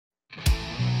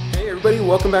everybody,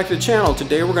 welcome back to the channel.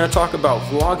 Today we're going to talk about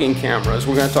vlogging cameras.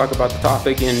 We're going to talk about the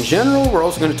topic in general. We're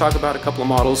also going to talk about a couple of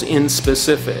models in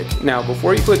specific. Now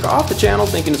before you click off the channel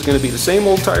thinking it's going to be the same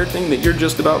old tired thing that you're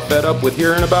just about fed up with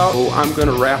hearing about, I'm going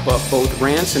to wrap up both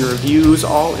rants and reviews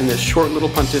all in this short little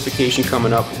pontification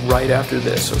coming up right after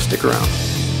this, so stick around.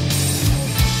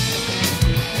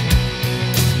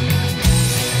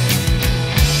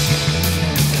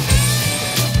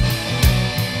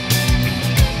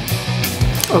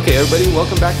 Okay everybody,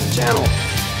 welcome back to the channel.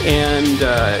 And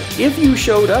if you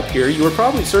showed up here, you were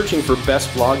probably searching for best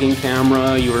vlogging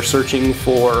camera, you were searching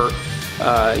for,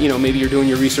 maybe you're doing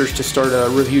your research to start a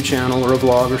review channel or a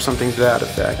vlog or something to that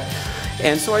effect.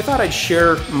 And so I thought I'd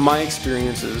share my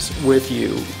experiences with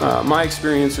you. My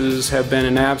experiences have been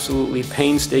an absolutely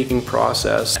painstaking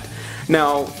process.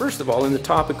 Now, first of all, in the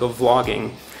topic of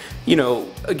vlogging,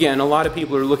 again, a lot of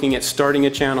people are looking at starting a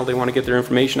channel. They want to get their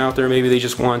information out there. Maybe they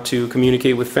just want to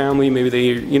communicate with family.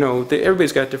 Maybe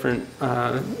everybody's got different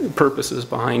purposes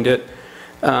behind it.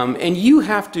 And you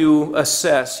have to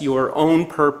assess your own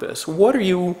purpose. What are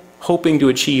you hoping to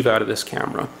achieve out of this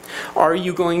camera? Are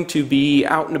you going to be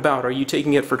out and about? Are you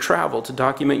taking it for travel, to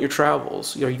document your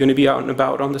travels? Are you going to be out and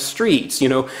about on the streets?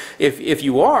 If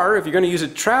you're going to use it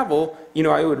to travel,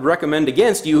 I would recommend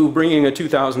against you bringing a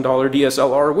 $2,000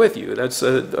 DSLR with you. That's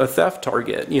a theft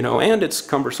target, and it's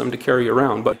cumbersome to carry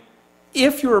around. But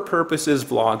if your purpose is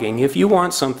vlogging, if you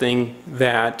want something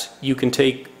that you can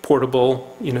take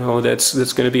portable,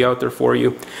 that's going to be out there for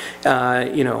you,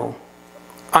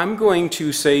 I'm going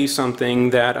to say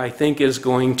something that I think is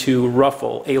going to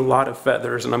ruffle a lot of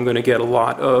feathers, and I'm going to get a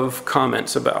lot of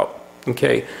comments about.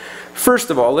 Okay, first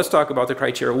of all, let's talk about the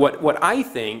criteria. What I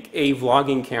think a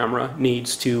vlogging camera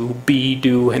needs to be,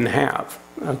 do, and have.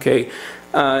 Okay,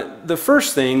 the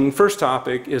first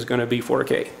topic is going to be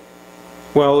 4K.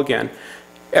 Well, again,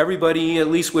 everybody, at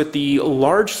least with the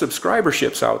large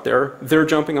subscriberships out there, they're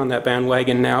jumping on that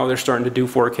bandwagon now. They're starting to do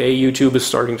 4K. YouTube is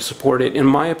starting to support it. In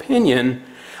my opinion,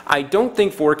 I don't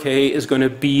think 4K is going to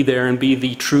be there and be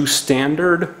the true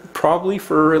standard probably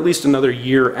for at least another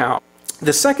year out.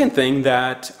 The second thing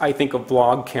that I think a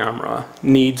vlog camera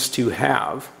needs to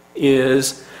have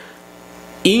is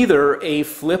either a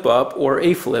flip up or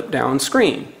a flip down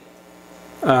screen.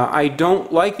 I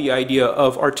don't like the idea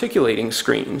of articulating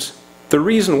screens. The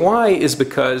reason why is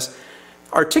because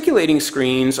articulating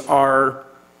screens are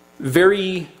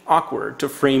very awkward to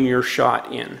frame your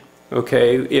shot in.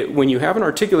 Okay, when you have an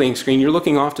articulating screen, you're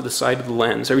looking off to the side of the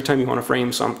lens every time you want to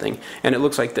frame something, and it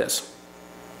looks like this.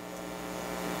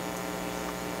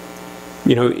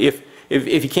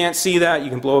 If you can't see that, you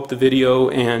can blow up the video,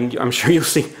 and I'm sure you'll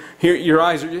see your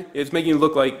eyes. It's making you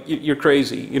look like you're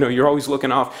crazy. You're always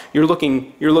looking off. You're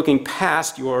looking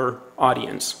past your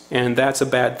audience, and that's a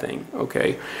bad thing.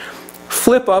 Okay,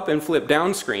 flip up and flip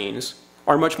down screens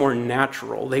are much more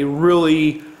natural. They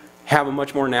really have a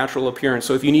much more natural appearance.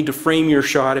 So if you need to frame your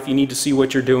shot, if you need to see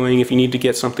what you're doing, if you need to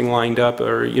get something lined up,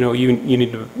 or you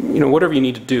need to whatever you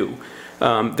need to do,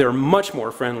 they're much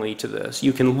more friendly to this.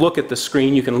 You can look at the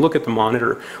screen, you can look at the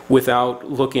monitor without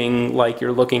looking like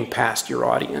you're looking past your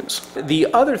audience.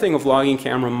 The other thing a vlogging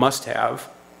camera must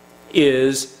have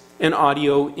is an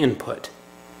audio input.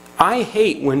 I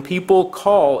hate when people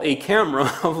call a camera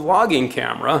a vlogging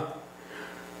camera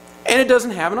and it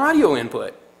doesn't have an audio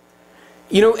input.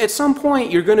 At some point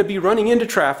you're going to be running into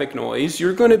traffic noise,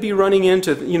 you're going to be running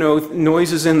into,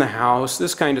 noises in the house,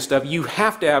 this kind of stuff. You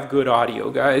have to have good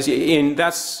audio, guys, and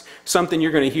that's something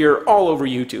you're going to hear all over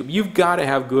YouTube. You've got to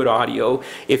have good audio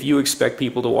if you expect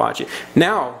people to watch it.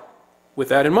 Now, with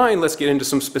that in mind, let's get into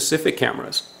some specific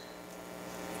cameras.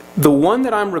 The one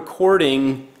that I'm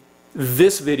recording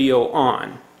this video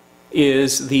on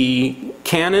is the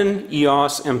Canon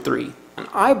EOS M3.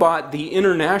 I bought the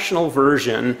international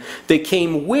version that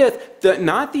came with,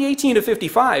 not the 18 to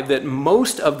 55 that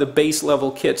most of the base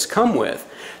level kits come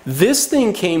with. This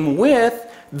thing came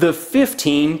with the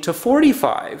 15 to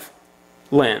 45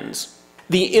 lens.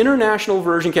 The international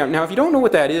version camera. Now if you don't know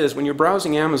what that is, when you're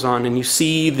browsing Amazon and you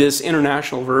see this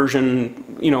international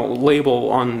version,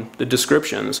 label on the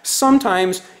descriptions,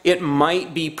 sometimes it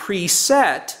might be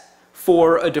preset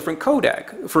for a different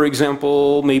codec. For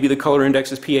example, maybe the color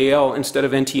index is PAL instead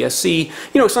of NTSC,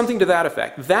 something to that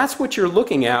effect. That's what you're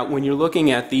looking at when you're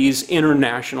looking at these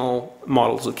international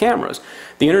models of cameras.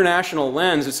 The international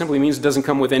lens, it simply means it doesn't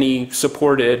come with any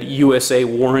supported USA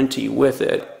warranty with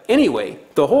it. Anyway,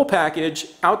 the whole package,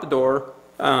 out the door,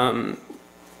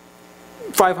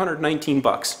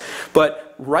 $519.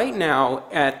 But right now,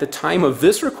 at the time of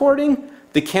this recording,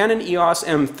 the Canon EOS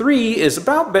M3 is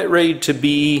about ready to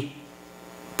be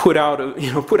put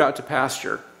out to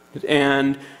pasture.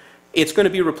 And it's going to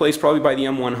be replaced probably by the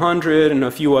M100 and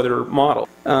a few other models.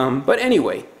 But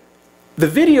anyway, the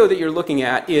video that you're looking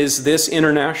at is this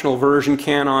international version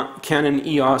Canon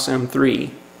EOS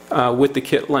M3 with the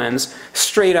kit lens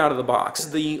straight out of the box.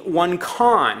 The one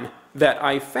con that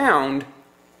I found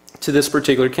to this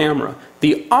particular camera,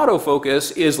 the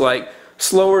autofocus is like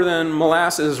slower than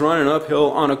molasses running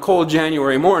uphill on a cold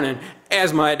January morning,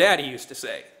 as my daddy used to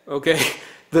say. Okay,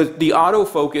 the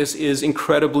autofocus is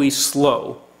incredibly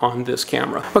slow on this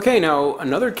camera. Okay, now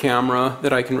another camera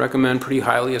that I can recommend pretty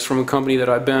highly is from a company that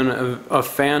I've been a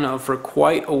fan of for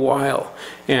quite a while,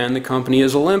 and the company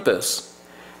is Olympus.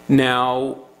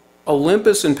 Now,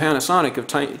 Olympus and Panasonic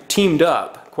have teamed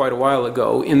up quite a while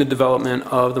ago in the development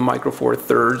of the Micro Four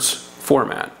Thirds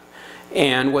format.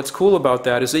 And what's cool about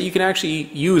that is that you can actually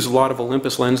use a lot of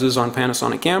Olympus lenses on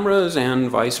Panasonic cameras and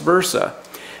vice versa.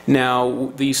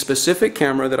 Now, the specific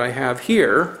camera that I have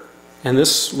here, and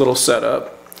this little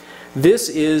setup, this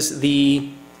is the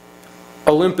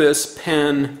Olympus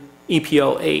PEN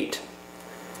E-PL8.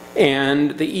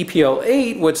 And the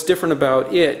E-PL8, what's different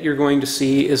about it, you're going to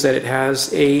see, is that it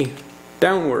has a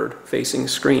downward facing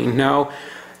screen. Now,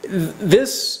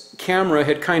 this camera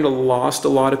had kind of lost a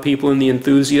lot of people in the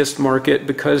enthusiast market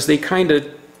because they kind of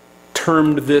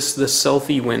termed this the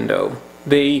selfie window.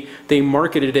 They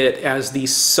marketed it as the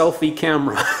selfie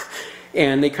camera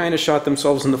and they kind of shot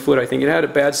themselves in the foot. I think it had a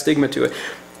bad stigma to it.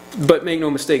 But make no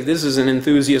mistake, this is an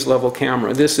enthusiast level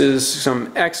camera. This is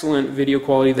some excellent video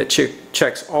quality that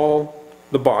checks all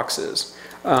the boxes.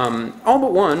 All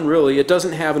but one, really. It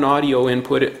doesn't have an audio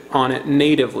input on it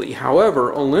natively.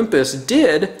 However, Olympus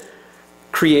did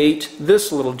create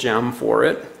this little gem for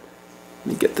it. Let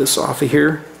me get this off of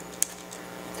here.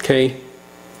 Okay,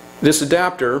 this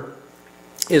adapter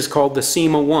is called the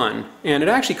SEMA 1, and it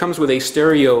actually comes with a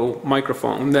stereo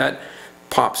microphone that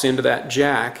pops into that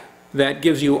jack that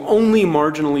gives you only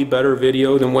marginally better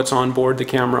video than what's on board the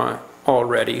camera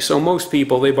already. So most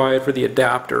people, they buy it for the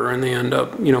adapter and they end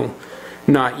up, you know,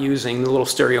 not using the little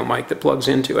stereo mic that plugs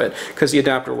into it because the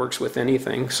adapter works with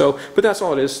anything. So, but that's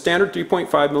all it is. Standard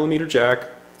 3.5mm jack,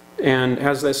 and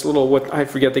has this little, what I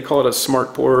forget, they call it a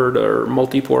smart port or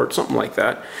multi-port, something like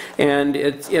that. And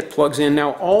it plugs in.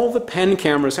 Now all the Pen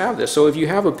cameras have this. So if you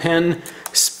have a Pen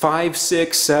 5,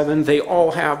 6, 7, they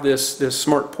all have this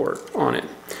smart port on it.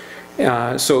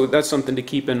 So that's something to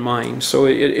keep in mind. So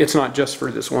it's not just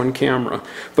for this one camera.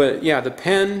 But yeah, the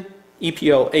PEN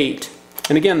E-PL8,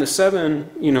 and again the 7,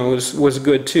 you know, was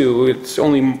good too. It's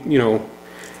only, you know,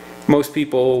 most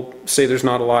people say there's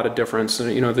not a lot of difference.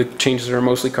 You know, the changes are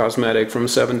mostly cosmetic from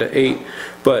 7 to 8.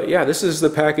 But yeah, this is the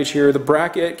package here. The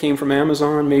bracket came from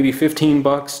Amazon, maybe 15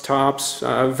 bucks tops.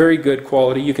 Very good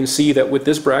quality. You can see that with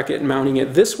this bracket and mounting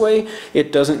it this way,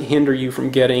 it doesn't hinder you from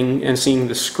getting and seeing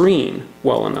the screen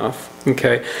well enough.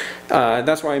 Okay,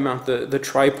 that's why I mount the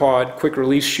tripod quick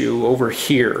release shoe over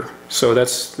here. So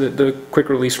that's the quick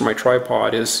release for my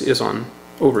tripod is on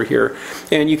over here,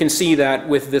 and you can see that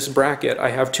with this bracket I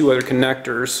have 2 other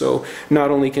connectors. So not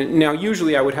only can, now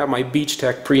usually I would have my Beach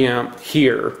Tech preamp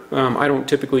here. I don't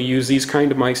typically use these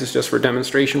kind of mics, it's just for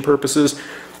demonstration purposes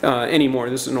anymore.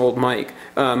 This is an old mic,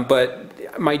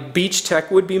 but my Beach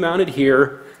Tech would be mounted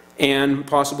here, and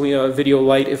possibly a video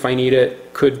light, if I need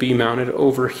it, could be mounted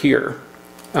over here.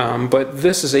 But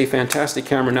this is a fantastic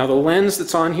camera. Now the lens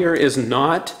that's on here is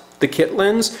not the kit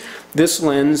lens. This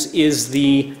lens is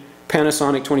the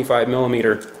Panasonic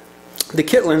 25mm. The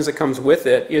kit lens that comes with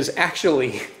it is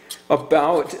actually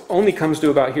only comes to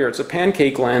about here. It's a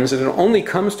pancake lens, and it only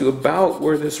comes to about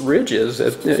where this ridge is,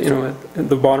 at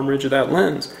the bottom ridge of that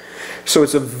lens. So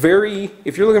it's a very,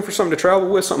 if you're looking for something to travel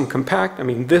with, something compact, I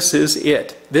mean, this is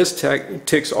it. This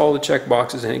ticks all the check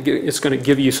boxes, and it's going to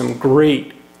give you some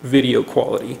great video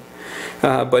quality.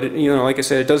 But it, you know, like I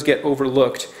said, it does get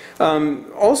overlooked.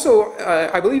 Also,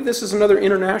 I believe this is another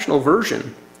international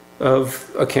version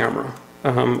of a camera.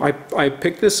 I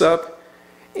picked this up,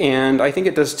 and I think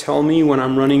it does tell me when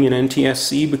I'm running in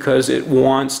NTSC because it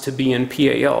wants to be in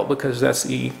PAL because that's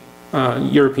the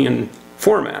European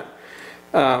format.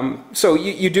 So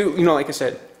you do, you know, like I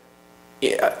said,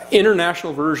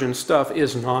 international version stuff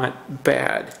is not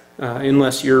bad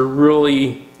unless you're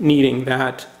really needing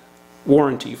that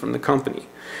warranty from the company.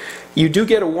 You do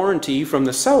get a warranty from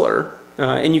the seller,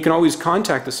 and you can always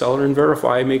contact the seller and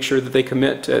verify, make sure that they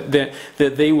commit to,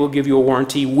 that they will give you a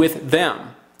warranty with them.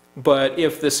 But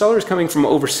if the seller is coming from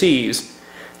overseas,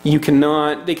 they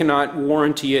cannot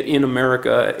warranty it in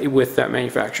America with that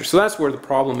manufacturer. So that's where the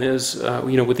problem is,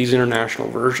 you know, with these international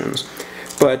versions.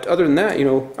 But other than that, you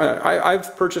know,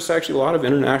 I've purchased actually a lot of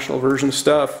international version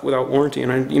stuff without warranty,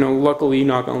 and you know, luckily,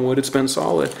 knock on wood, it's been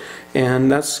solid.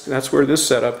 And that's where this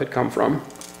setup had come from.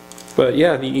 But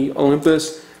yeah, the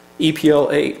Olympus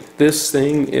EPL8. This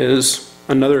thing is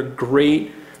another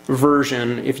great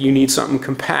version if you need something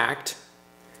compact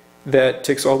that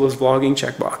ticks all those vlogging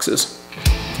check boxes.